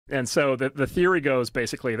And so the theory goes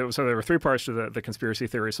basically, so there were three parts to the conspiracy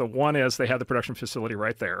theory. So one is they had the production facility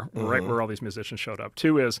right there, right where all these musicians showed up.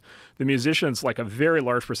 Two is the musicians, like a very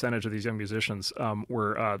large percentage of these young musicians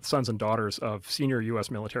were sons and daughters of senior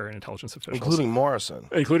U.S. military and intelligence officials. Including Morrison.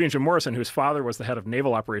 Including Jim Morrison, whose father was the head of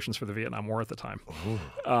naval operations for the Vietnam War at the time.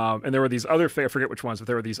 And there were these other, I forget which ones, but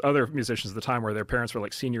there were these other musicians at the time where their parents were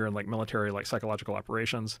like senior in like military, like psychological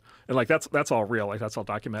operations. And like that's all real, like that's all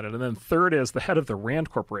documented. And then third is the head of the Rand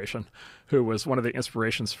Corporation, who was one of the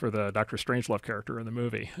inspirations for the Dr. Strangelove character in the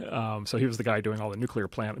movie. So he was the guy doing all the nuclear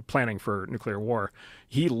planning for nuclear war.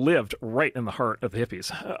 He lived right in the heart of the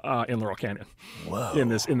hippies in Laurel Canyon. Whoa. In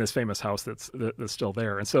this famous house that's still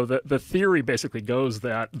there. And so the theory basically goes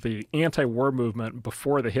that the anti-war movement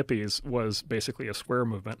before the hippies was basically a square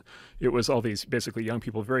movement. It was all these basically young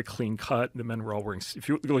people, very clean cut. The men were all wearing, if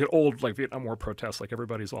you look at old like Vietnam War protests, like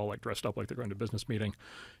everybody's all like dressed up like they're going to a business meeting.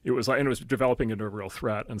 It was like, and it was developing into a real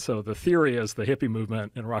threat. And so the theory is the hippie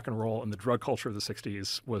movement and rock and roll and the drug culture of the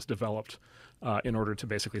 60s was developed in order to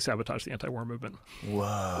basically sabotage the anti-war movement.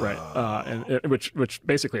 Wow. Right. And which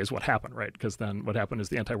basically is what happened, right? Because then what happened is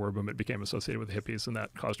the anti-war movement became associated with the hippies, and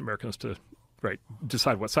that caused Americans to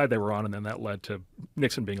decide what side they were on, and then that led to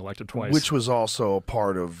Nixon being elected twice. Which was also a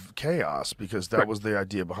part of chaos, because that was the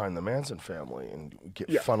idea behind the Manson family and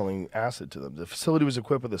funneling acid to them. The facility was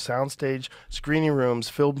equipped with a soundstage, screening rooms,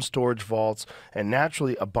 film storage vaults, and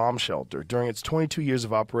naturally a bomb shelter. During its 22 years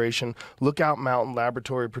of operation, Lookout Mountain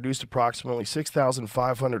Laboratory produced approximately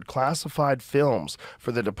 6,500 classified films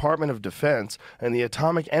for the Department of Defense and the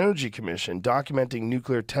Atomic Energy Commission, documenting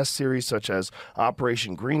nuclear test series such as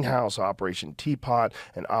Operation Greenhouse, Operation Teapot,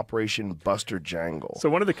 and Operation Buster Jangle. So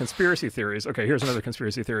one of the conspiracy theories. Okay, here's another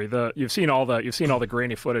conspiracy theory. You've seen all the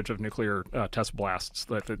grainy footage of nuclear test blasts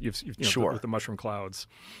that with the mushroom clouds,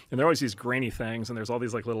 and there are always these grainy things, and there's all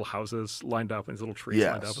these like little houses lined up and these little trees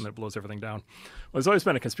lined up, and it blows everything down. Well, there's always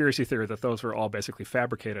been a conspiracy theory that those were all basically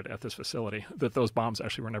fabricated at this facility, that those bombs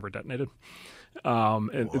actually were never detonated,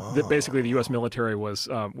 and that basically the U.S. military was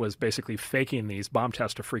basically faking these bomb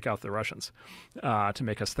tests to freak out the Russians, to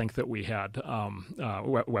make us think that we had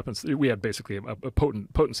weapons. We had basically a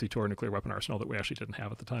potency to our nuclear weapon arsenal that we actually didn't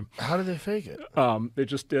have at the time. How did they fake it? They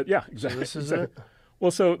just did. Yeah, exactly. So this is exactly. it?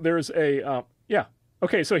 Well, so there's a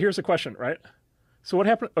Okay, so here's the question, right? So what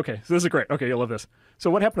happened? Okay, so this is great. Okay, you'll love this. So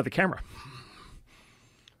what happened to the camera?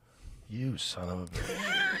 You son of a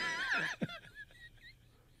bitch.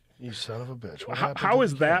 You son of a bitch. How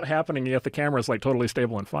is that happening yet the camera is like totally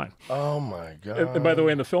stable and fine? Oh my God. And by the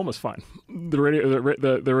way, and the film is fine. The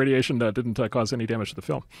radiation didn't cause any damage to the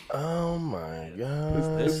film. Oh my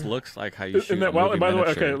God. This looks like how you shoot and by the way,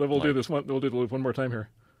 okay, we'll do this one. We'll do the loop one more time here.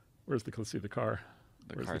 Let's see the car.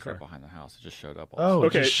 The car's right behind the house. It just showed up. Oh,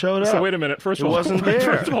 okay. It just showed up. So wait a minute. First of all, wasn't there.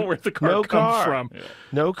 First of all, where'd the car come from? Yeah.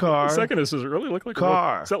 No car. The second is, does it really look like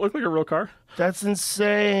car? Does that look like a real car? That's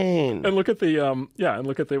insane. And look at the and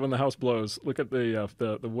look at when the house blows. Look at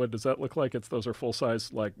the wood. Does that look like those are full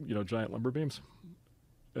size giant lumber beams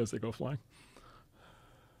as they go flying?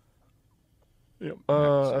 Yeah.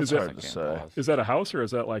 That's hard to say. Is that a house, or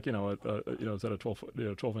is that like is that a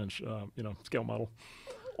 12-inch scale model?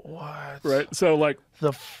 What? Right. So like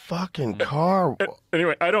the fucking car.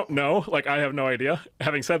 Anyway, I don't know. Like I have no idea.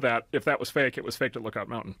 Having said that, if that was fake, it was faked at Lookout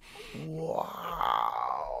Mountain.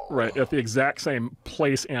 Wow. Right, at the exact same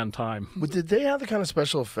place and time. But did they have the kind of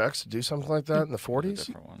special effects to do something like that in the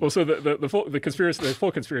 40s? Well, so the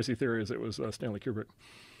full conspiracy theory is it was Stanley Kubrick,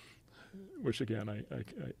 which again I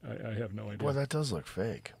have no idea. Boy, that does look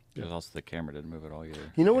fake. There's also the camera didn't move at all either.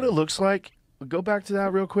 You know what it looks like? Go back to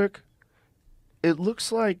that real quick. It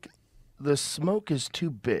looks like the smoke is too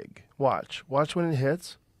big. Watch when it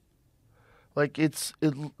hits. Like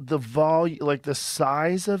the volume, like the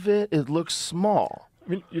size of it. It looks small. I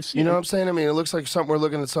mean, you know what I'm saying? I mean, it looks like we're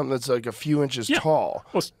looking at something that's like a few inches tall.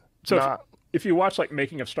 Well, so if you watch like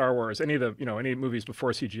making of Star Wars, any of the any movies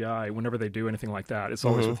before CGI, whenever they do anything like that, it's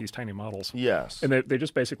always with these tiny models. Yes. And they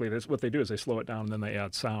just basically what they do is they slow it down and then they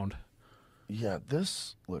add sound. Yeah,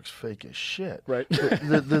 this looks fake as shit. Right.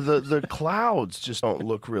 The clouds just don't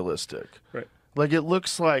look realistic. Right. Like it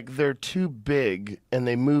looks like they're too big and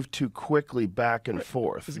they move too quickly back and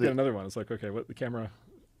forth. Let's get another one. It's like, okay, what the camera's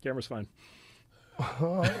fine.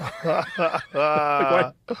 Like,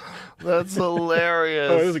 that's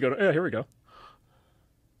hilarious. Oh, this is good. Yeah, here we go.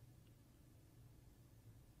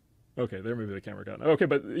 Okay, there maybe the camera got. Okay,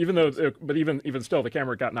 but even still, the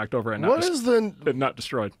camera got knocked over and not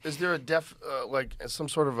destroyed. Is there a like some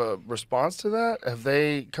sort of a response to that? Have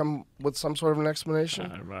they come with some sort of an explanation?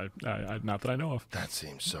 Not that I know of. That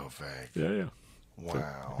seems so vague. Yeah. Wow.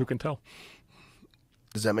 So, who can tell?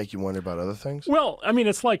 Does that make you wonder about other things? Well, I mean,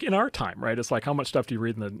 it's like in our time, right? It's like how much stuff do you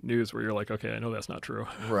read in the news where you're like, okay, I know that's not true.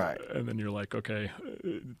 Right. And then you're like, okay,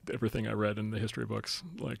 everything I read in the history books,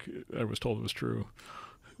 like I was told was true.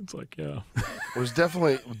 It's like, yeah. It was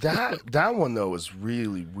definitely, that one, though, was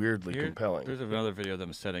really weirdly compelling. There's another video of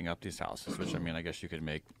them setting up these houses, which, I mean, I guess you could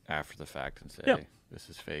make after the fact and say, this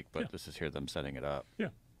is fake, but this is here them setting it up. Yeah.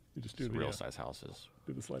 You just do the real-size houses.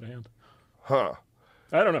 Do the sleight of hand. Huh.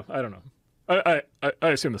 I don't know. I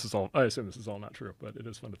assume this is all. I assume this is all not true, but it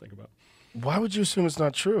is fun to think about. Why would you assume it's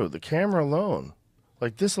not true? The camera alone,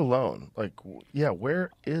 like this alone, like where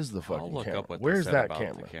is the fucking I'll look camera? up what Where's they said that about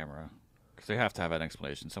camera? the camera? Because they have to have an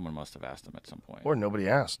explanation. Someone must have asked them at some point. Or nobody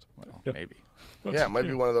asked. Well, maybe. Yeah, it might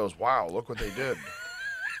be one of those. Wow, look what they did.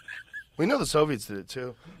 We know the Soviets did it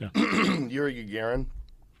too. Yeah. Yuri Gagarin,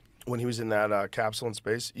 when he was in that capsule in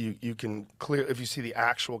space, you can clear, if you see the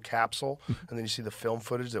actual capsule and then you see the film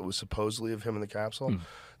footage that was supposedly of him in the capsule,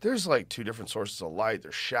 there's like two different sources of light.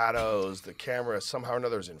 There's shadows. The camera somehow or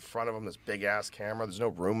another is in front of him, this big ass camera. There's no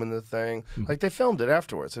room in the thing. Like they filmed it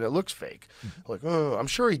afterwards and it looks fake. Like, oh, I'm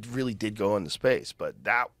sure he really did go into space, but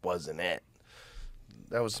that wasn't it.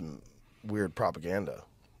 That was some weird propaganda.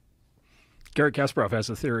 Garry Kasparov has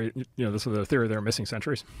a theory, this is the theory there are missing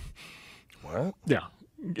centuries. What? Yeah.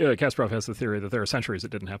 Kasparov has the theory that there are centuries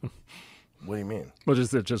that didn't happen. What do you mean? Which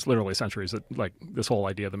is that just literally centuries that, like, this whole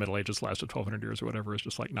idea of the Middle Ages lasted 1,200 years or whatever is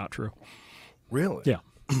just, like, not true. Really? Yeah.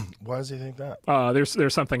 Why does he think that?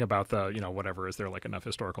 There's something about the, whatever, is there, like, enough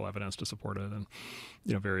historical evidence to support it? And,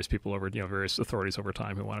 various people over, various authorities over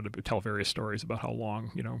time who wanted to tell various stories about how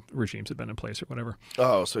long, regimes had been in place or whatever.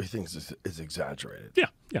 Oh, so he thinks it's exaggerated.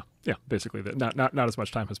 Yeah. Basically, that not as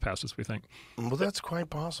much time has passed as we think. Well, that's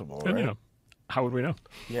quite possible, And, right? how would we know?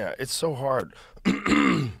 Yeah, it's so hard.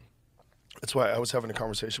 That's why I was having a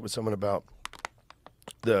conversation with someone about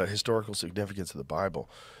the historical significance of the Bible,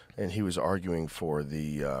 and he was arguing for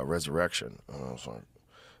the resurrection. And I was like,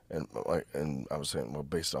 and I was saying, well,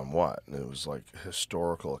 based on what? And it was like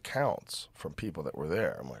historical accounts from people that were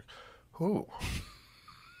there. I'm like, who?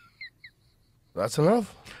 That's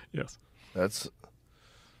enough? Yes. That's,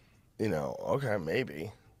 okay,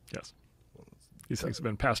 maybe. Yes. These things have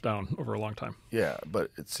been passed down over a long time. Yeah, but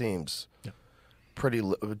it seems pretty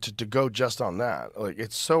to go just on that. Like,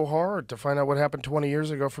 it's so hard to find out what happened 20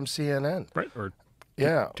 years ago from CNN. Right. Or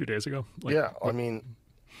 2 days ago. Like, yeah. I mean,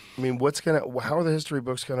 how are the history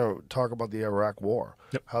books going to talk about the Iraq War?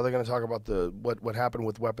 Yep. How are they going to talk about what happened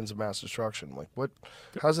with weapons of mass destruction? Like, what's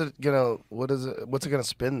it going to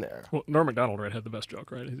spin there? Well, Norm Macdonald, right, had the best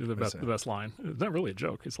joke, right? The best line. It's not really a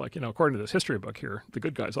joke. It's like, according to this history book here, the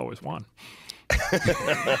good guys always won.